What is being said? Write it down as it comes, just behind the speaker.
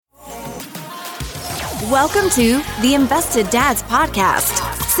Welcome to the Invested Dads Podcast,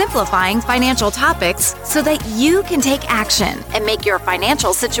 simplifying financial topics so that you can take action and make your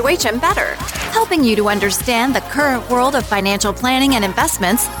financial situation better. Helping you to understand the current world of financial planning and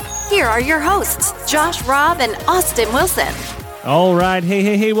investments, here are your hosts, Josh Robb and Austin Wilson. All right.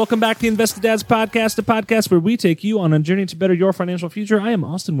 Hey. Welcome back to the Invested Dads Podcast, a podcast where we take you on a journey to better your financial future. I am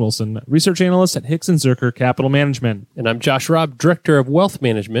Austin Wilson, research analyst at Hicks & Zerker Capital Management. And I'm Josh Robb, director of wealth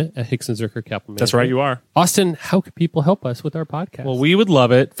management at Hicks & Zerker Capital Management. That's right, you are. Austin, how can people help us with our podcast? Well, we would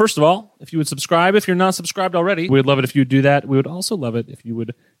love it. First of all, if you would subscribe, if you're not subscribed already, we would love it if you would do that. We would also love it if you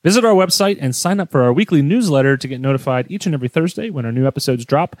would visit our website and sign up for our weekly newsletter to get notified each and every Thursday when our new episodes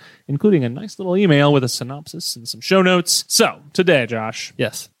drop, including a nice little email with a synopsis and some show notes. So, today, Josh.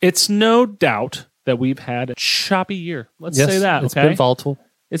 Yes. It's no doubt that we've had a choppy year. Let's say that, It's okay? been volatile.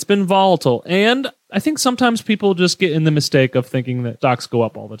 It's been volatile. And I think sometimes people just get in the mistake of thinking that stocks go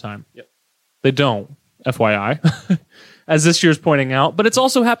up all the time. Yep. They don't, FYI, as this year's pointing out. But it's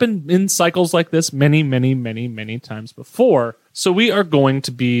also happened in cycles like this many times before. So we are going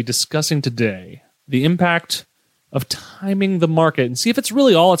to be discussing today the impact of timing the market and see if it's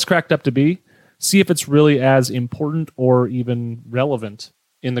really all it's cracked up to be. See if it's really as important or even relevant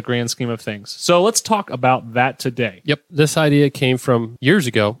in the grand scheme of things. So let's talk about that today. Yep. This idea came from years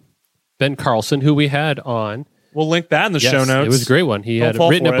ago. Ben Carlson, who we had on. We'll link that in the show notes. It was a great one. He had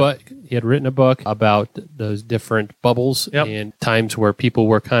written a book. He had written a book about those different bubbles and times where people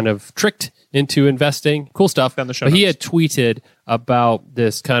were kind of tricked into investing. Cool stuff. On the show but notes. he had tweeted about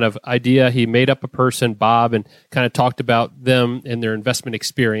this kind of idea. He made up a person, Bob, and kind of talked about them and their investment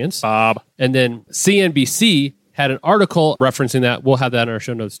experience. Bob. And then CNBC had an article referencing that. We'll have that in our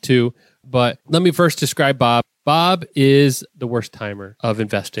show notes too. But let me first describe Bob. Bob is the worst timer of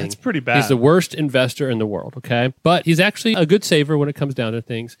investing. That's pretty bad. He's the worst investor in the world, okay? But he's actually a good saver when it comes down to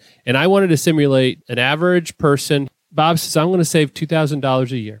things. And I wanted to simulate an average person. Bob says, I'm going to save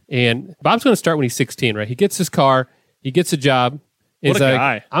 $2,000 a year. And Bob's going to start when he's 16, right? He gets his car, he gets a job. What a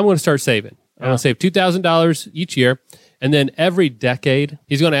guy. I'm going to start saving. I'm going to save $2,000 each year. And then every decade,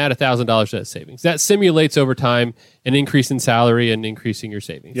 he's going to add $1,000 to that savings. That simulates over time an increase in salary and increasing your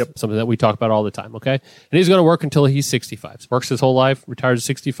savings. Yep. Something that we talk about all the time, okay? And he's going to work until he's 65. So works his whole life, retires at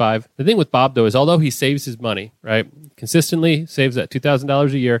 65. The thing with Bob, though, is although he saves his money, right, consistently saves that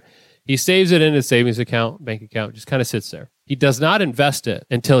 $2,000 a year, he saves it in his savings account, bank account, just kind of sits there. He does not invest it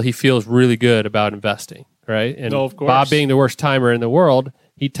until he feels really good about investing, right? And No, of course. Bob being the worst timer in the world,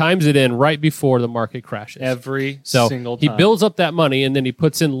 he times it in right before the market crashes. Every So single he time. builds up that money and then he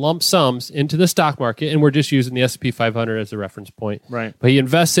puts in lump sums into the stock market, and we're just using the S&P 500 as a reference point. Right. But he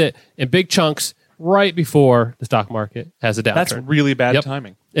invests it in big chunks right before the stock market has a downturn. That's really bad Yep.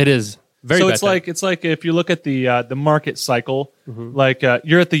 timing. It is very So bad. it's like if you look at the market cycle, like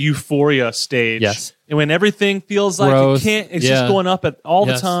you're at the euphoria stage. Yes. And when everything feels like Growth. it can't, it's Yeah. just going up at all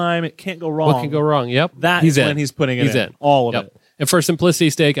Yes. the time. It can't go wrong. What can go wrong? Yep. That he's is in. when he's putting it He's in. All of it. And for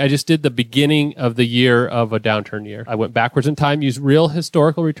simplicity's sake, I just did the beginning of the year of a downturn year. I went backwards in time, used real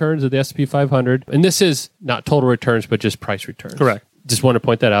historical returns of the S&P 500. And this is not total returns, but just price returns. Correct. Just want to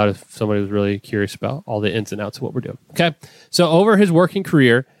point that out if somebody was really curious about all the ins and outs of what we're doing. Okay. So over his working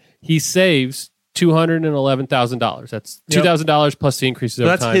career, he saves $211,000. That's $2,000 plus the increases So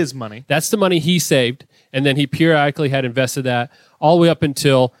over that's time. his money. That's the money he saved. And then he periodically had invested that all the way up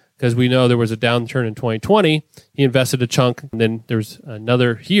until, because we know there was a downturn in 2020, he invested a chunk. And then there's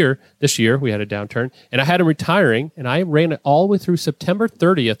another here. This year, we had a downturn. And I had him retiring, and I ran it all the way through September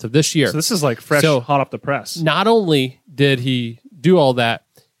 30th of this year. So this is like fresh, So- hot off the press. Not only did he do all that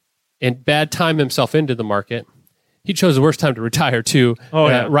and bad time himself into the market, he chose the worst time to retire too,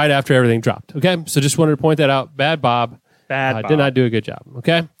 right after everything dropped. Okay, so just wanted to point that out. Bad Bob. Bad Bob. Did not do a good job.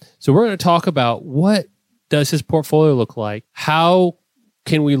 Okay, so we're going to talk about what does his portfolio look like? How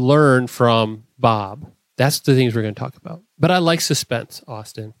can we learn from Bob? That's the things we're going to talk about. But I like suspense,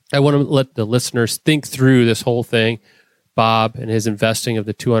 Austin. I want to let the listeners think through this whole thing. Bob and his investing of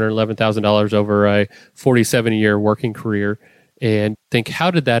the $211,000 over a 47-year working career, and think, how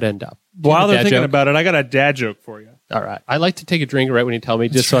did that end up? While they're thinking joke? about it, I got a dad joke for you. All right. I like to take a drink right when you tell me,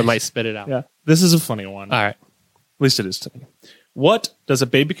 just so I might spit it out. Yeah. This is a funny one. All right. At least it is to me. What does a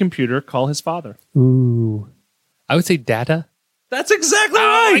baby computer call his father? Ooh. I would say data. That's exactly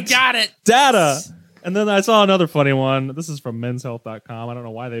right. I got it. Data. And then I saw another funny one. This is from menshealth.com. I don't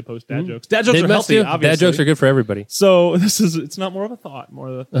know why they post dad jokes. Dad jokes They are must healthy, do. obviously. Dad jokes are good for everybody. So it's not more of a thought,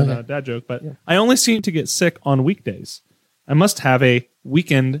 more than a dad joke. But I only seem to get sick on weekdays. I must have a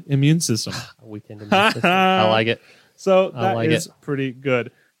weekend immune system. A weekend. I like it. So that is pretty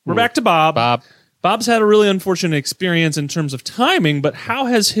good. We're back to Bob. Bob. Bob's had a really unfortunate experience in terms of timing, but how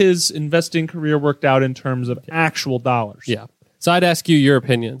has his investing career worked out in terms of actual dollars? Yeah. So I'd ask you your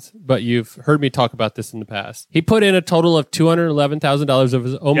opinions, but you've heard me talk about this in the past. He put in a total of $211,000 of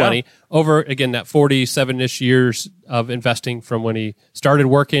his own money over, again, that 47-ish years of investing from when he started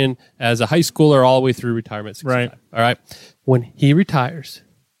working as a high schooler all the way through retirement. 65. Right. All right. When he retires,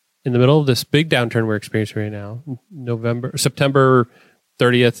 in the middle of this big downturn we're experiencing right now, September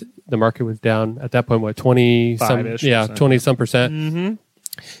 30th, the market was down at that point, 20-some percent. Mm-hmm.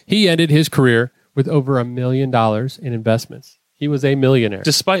 He ended his career with over $1 million in investments. He was a millionaire.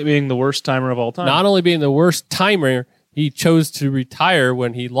 Despite being the worst timer of all time. Not only being the worst timer, he chose to retire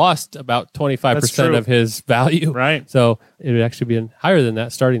when he lost about 25% of his value. Right. So it would actually be higher than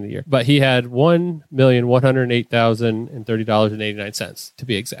that starting the year. But he had $1,108,030.89 to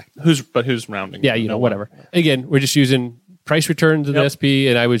be exact. Who's rounding? Yeah, whatever. Again, we're just using price returns in the SP,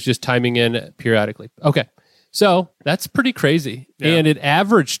 and I was just timing in periodically. Okay. So that's pretty crazy. Yeah. And it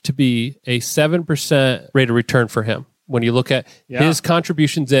averaged to be a 7% rate of return for him. When you look at his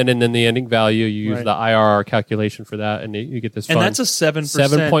contributions in and then the ending value, you use the IRR calculation for that, and you get this fund. And that's a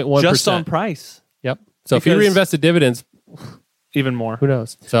 7.1% just on price. Yep. So if you reinvested dividends, even more. Who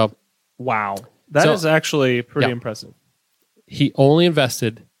knows? So wow. That is actually pretty impressive. He only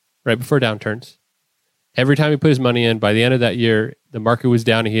invested right before downturns. Every time he put his money in, by the end of that year, the market was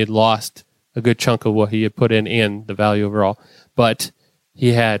down and he had lost a good chunk of what he had put in and the value overall. But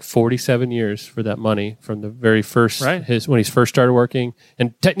he had 47 years for that money from the very first, when he first started working.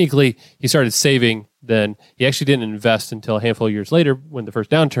 And technically, he started saving then. He actually didn't invest until a handful of years later when the first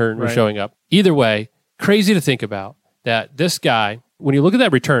downturn was showing up. Either way, crazy to think about that this guy, when you look at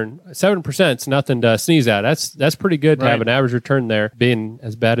that return, 7% is nothing to sneeze at. That's pretty good to have an average return there, being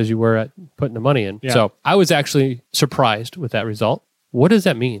as bad as you were at putting the money in. Yeah. So I was actually surprised with that result. What does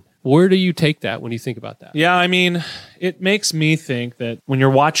that mean? Where do you take that when you think about that? Yeah, I mean, it makes me think that when you're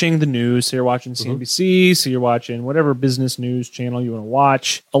watching the news, say you're watching CNBC, so you're watching whatever business news channel you want to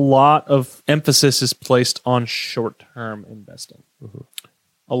watch, a lot of emphasis is placed on short-term investing.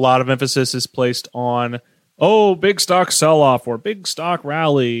 A lot of emphasis is placed on, big stock sell-off or big stock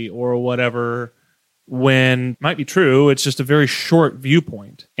rally or whatever, when might be true, it's just a very short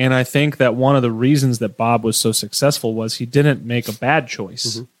viewpoint. And I think that one of the reasons that Bob was so successful was he didn't make a bad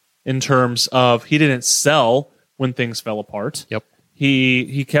choice. In terms of he didn't sell when things fell apart. Yep.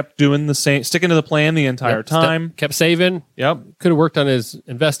 He kept doing the same, sticking to the plan the entire time. Kept saving. Yep. Could have worked on his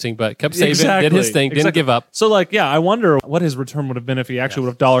investing, but kept saving, did his thing, didn't give up. So I wonder what his return would have been if he actually would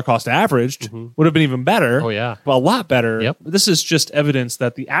have dollar cost averaged. Would have been even better. Oh, yeah. Well, a lot better. Yep. This is just evidence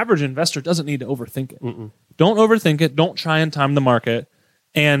that the average investor doesn't need to overthink it. Don't overthink it. Don't try and time the market.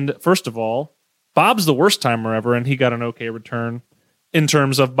 And first of all, Bob's the worst timer ever, and he got an okay return in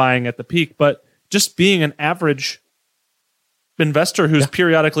terms of buying at the peak, but just being an average investor who's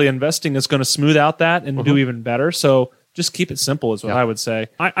periodically investing is going to smooth out that and do even better. So just keep it simple is what I would say.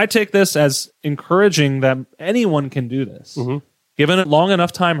 I take this as encouraging that anyone can do this. Given a long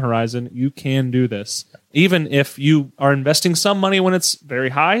enough time horizon, you can do this. Even if you are investing some money when it's very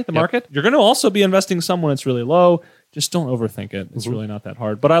high, the market, you're going to also be investing some when it's really low. Just don't overthink it. It's really not that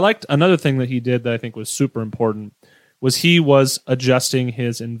hard. But I liked another thing that he did that I think was super important was he was adjusting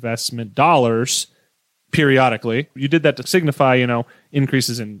his investment dollars periodically. You did that to signify,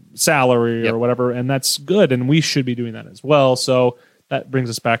 increases in salary or whatever, and that's good, and we should be doing that as well. So that brings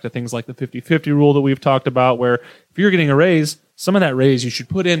us back to things like the 50-50 rule that we've talked about, where if you're getting a raise, some of that raise you should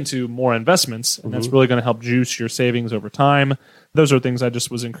put into more investments, and that's really going to help juice your savings over time. Those are things I just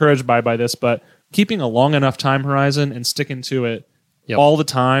was encouraged by this, but keeping a long enough time horizon and sticking to it all the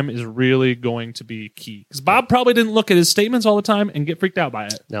time is really going to be key. Because Bob probably didn't look at his statements all the time and get freaked out by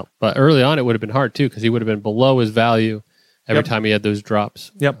it. No, but early on it would have been hard too, because he would have been below his value every time he had those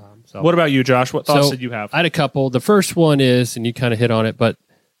drops. What about you, Josh? What thoughts did you have? I had a couple. The first one is, and you kind of hit on it, but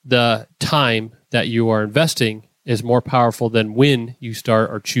the time that you are investing is more powerful than when you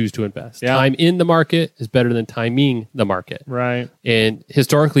start or choose to invest. Time in the market is better than timing the market. Right. And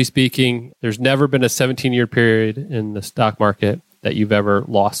historically speaking, there's never been a 17-year period in the stock market that you've ever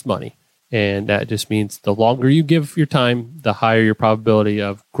lost money. And that just means the longer you give your time, the higher your probability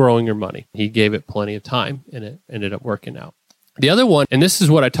of growing your money. He gave it plenty of time, and it ended up working out. The other one, and this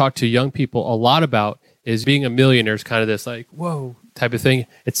is what I talk to young people a lot about, is being a millionaire is kind of this whoa type of thing.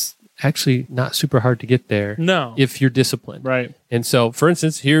 It's actually not super hard to get there if you're disciplined. Right. And so, for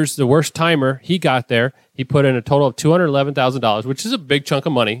instance, here's the worst timer. He got there. He put in a total of $211,000, which is a big chunk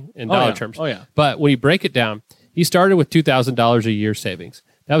of money in dollar terms. Oh, yeah. But when you break it down, he started with $2,000 a year savings.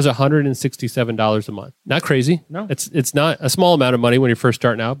 That was $167 a month. Not crazy. No. It's not a small amount of money when you're first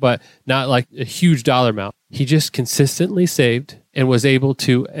starting out, but not like a huge dollar amount. He just consistently saved and was able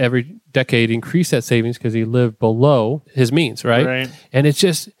to every decade increase that savings because he lived below his means, right? And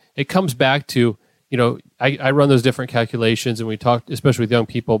it comes back to, I run those different calculations, and we talk, especially with young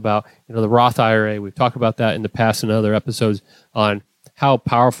people, about, the Roth IRA. We've talked about that in the past in other episodes on how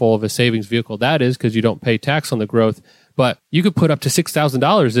powerful of a savings vehicle that is because you don't pay tax on the growth. But you could put up to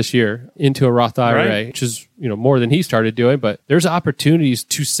 $6,000 this year into a Roth IRA, which is, more than he started doing. But there's opportunities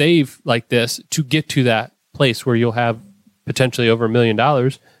to save like this to get to that place where you'll have potentially over $1 million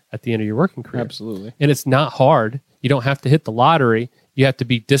at the end of your working career. Absolutely. And it's not hard. You don't have to hit the lottery. You have to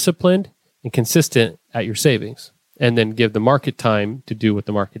be disciplined and consistent at your savings and then give the market time to do what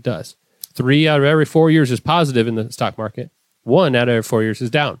the market does. 3 out of every 4 years is positive in the stock market. 1 out of every 4 years is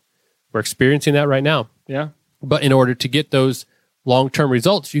down. We're experiencing that right now. Yeah. But in order to get those long-term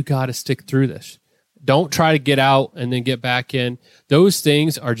results, you got to stick through this. Don't try to get out and then get back in. Those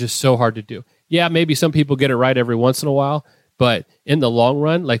things are just so hard to do. Yeah, maybe some people get it right every once in a while, but in the long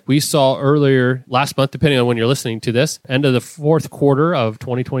run, like we saw earlier last month, depending on when you're listening to this, end of the fourth quarter of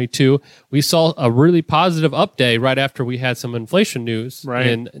 2022, we saw a really positive up day right after we had some inflation news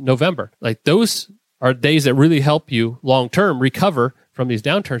in November. Like those are days that really help you long-term recover from these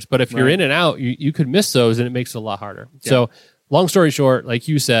downturns. But if you're in and out, you could miss those and it makes it a lot harder. Yeah. So long story short, like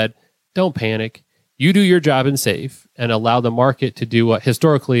you said, don't panic. You do your job and save and allow the market to do what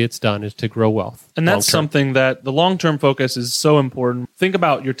historically it's done, is to grow wealth. And that's something that the long-term focus is so important. Think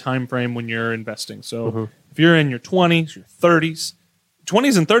about your time frame when you're investing. So if you're in your 20s, your 30s,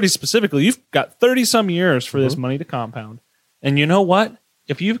 20s and 30s specifically, you've got 30 some years for this money to compound. And you know what?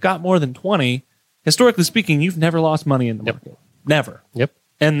 If you've got more than 20, historically speaking, you've never lost money in the market. Never. Yep.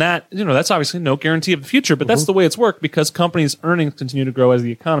 And that, that's obviously no guarantee of the future, but that's the way it's worked because companies' earnings continue to grow as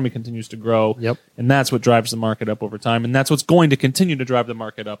the economy continues to grow. Yep. And that's what drives the market up over time. And that's what's going to continue to drive the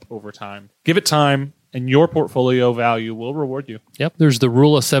market up over time. Give it time, and your portfolio value will reward you. Yep. There's the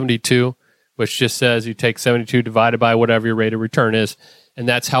rule of 72, which just says you take 72 divided by whatever your rate of return is. And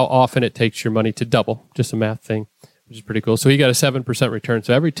that's how often it takes your money to double. Just a math thing, which is pretty cool. So you got a 7% return.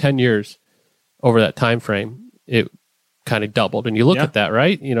 So every 10 years over that time frame, it kind of doubled. And you look at that,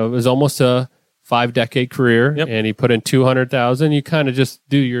 right? It was almost a 5-decade career, and he put in 200,000. You kind of just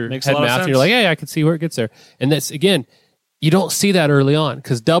do your head math, and you're like, hey, I can see where it gets there. And that's, again, you don't see that early on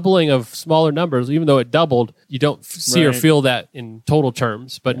because doubling of smaller numbers, even though it doubled, you don't see or feel that in total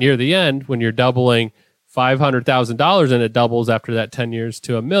terms. But near the end, when you're doubling $500,000 and it doubles after that 10 years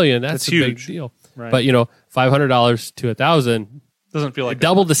to $1 million, that's a huge. big deal. Right. But, $500 to $1,000 doesn't feel like it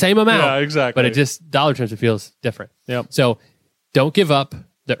doubled the same amount. Yeah, exactly. But it just, dollar terms, it feels different. Yep. So don't give up.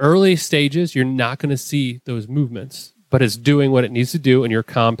 The early stages, you're not going to see those movements, but it's doing what it needs to do, and you're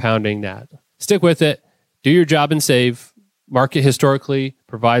compounding that. Stick with it. Do your job and save. Market historically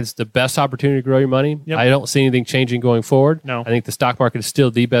provides the best opportunity to grow your money. Yep. I don't see anything changing going forward. No. I think the stock market is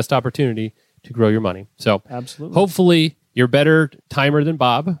still the best opportunity to grow your money. So absolutely, hopefully you're a better timer than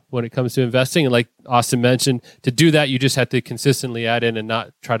Bob when it comes to investing. And like Austin mentioned, to do that, you just have to consistently add in and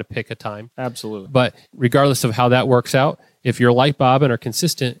not try to pick a time. Absolutely. But regardless of how that works out, if you're like Bob and are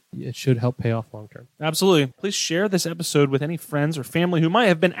consistent, it should help pay off long term. Absolutely. Please share this episode with any friends or family who might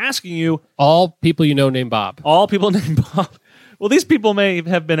have been asking you. All people you know named Bob. All people named Bob. Well, these people may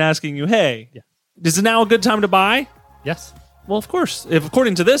have been asking you, hey, is it now a good time to buy? Yes. Well, of course. If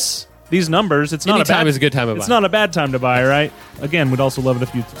according to these numbers, it's not a bad time is a good time to buy. It's not a bad time to buy, right? Again, we'd also love it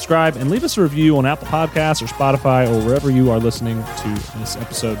if you subscribe and leave us a review on Apple Podcasts or Spotify or wherever you are listening to this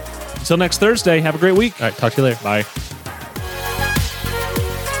episode. Until next Thursday, have a great week. All right, talk to you later. Bye.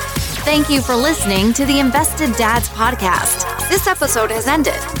 Thank you for listening to the Invested Dads podcast. This episode has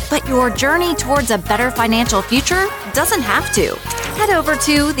ended, but your journey towards a better financial future doesn't have to. Head over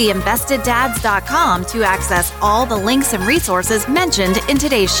to theinvesteddads.com to access all the links and resources mentioned in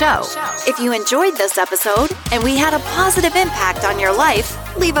today's show. If you enjoyed this episode and we had a positive impact on your life,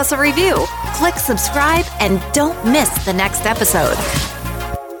 leave us a review, click subscribe, and don't miss the next episode.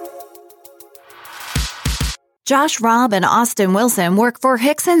 Josh Robb and Austin Wilson work for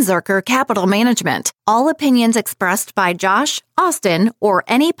Hicks & Zerker Capital Management. All opinions expressed by Josh, Austin, or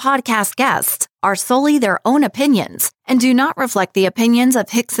any podcast guests are solely their own opinions and do not reflect the opinions of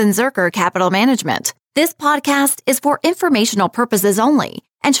Hicks & Zerker Capital Management. This podcast is for informational purposes only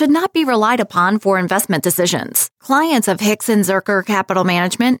and should not be relied upon for investment decisions. Clients of Hicks & Zerker Capital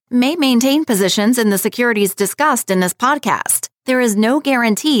Management may maintain positions in the securities discussed in this podcast. There is no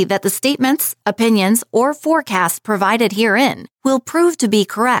guarantee that the statements, opinions, or forecasts provided herein will prove to be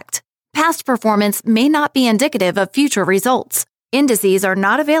correct. Past performance may not be indicative of future results. Indices are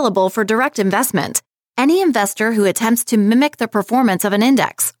not available for direct investment. Any investor who attempts to mimic the performance of an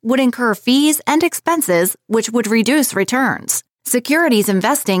index would incur fees and expenses which would reduce returns. Securities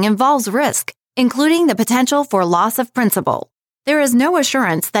investing involves risk, including the potential for loss of principal. There is no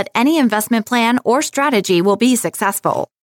assurance that any investment plan or strategy will be successful.